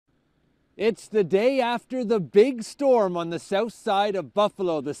It's the day after the big storm on the south side of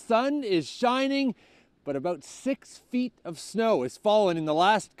Buffalo. The sun is shining, but about 6 feet of snow has fallen in the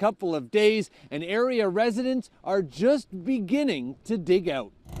last couple of days, and area residents are just beginning to dig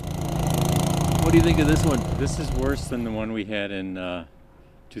out. What do you think of this one? This is worse than the one we had in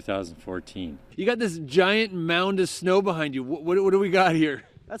 2014. You got this giant mound of snow behind you. What do we got here?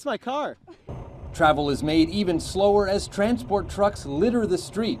 That's my car. Travel is made even slower as transport trucks litter the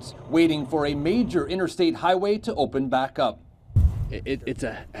streets, waiting for a major interstate highway to open back up. It's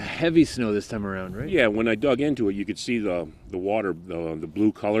a heavy snow this time around, right? Yeah, when I dug into it, you could see the water, the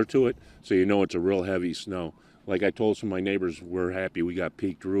blue color to it, so you know it's a real heavy snow. Like I told some of my neighbors, we're happy we got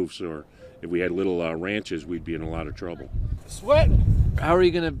peaked roofs, or if we had little ranches, we'd be in a lot of trouble. Sweating! How are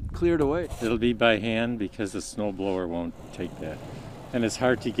you going to clear it away? It'll be by hand because the snow blower won't take that. And it's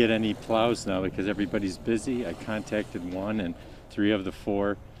hard to get any plows now because everybody's busy. I contacted one and 3 of the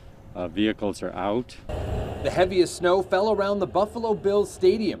 4 vehicles are out. The heaviest snow fell around the Buffalo Bills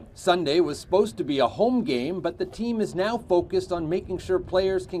Stadium. Sunday was supposed to be a home game, but the team is now focused on making sure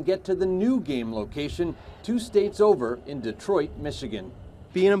players can get to the new game location 2 states over in Detroit, Michigan.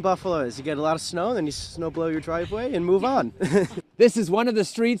 Being in Buffalo is you get a lot of snow, then you snow blow your driveway and move on. This is one of the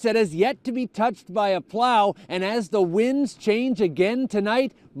streets that has yet to be touched by a plow, and as the winds change again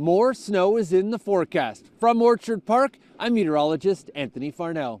tonight, more snow is in the forecast. From Orchard Park, I'm meteorologist Anthony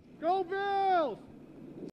Farnell. Go Bills!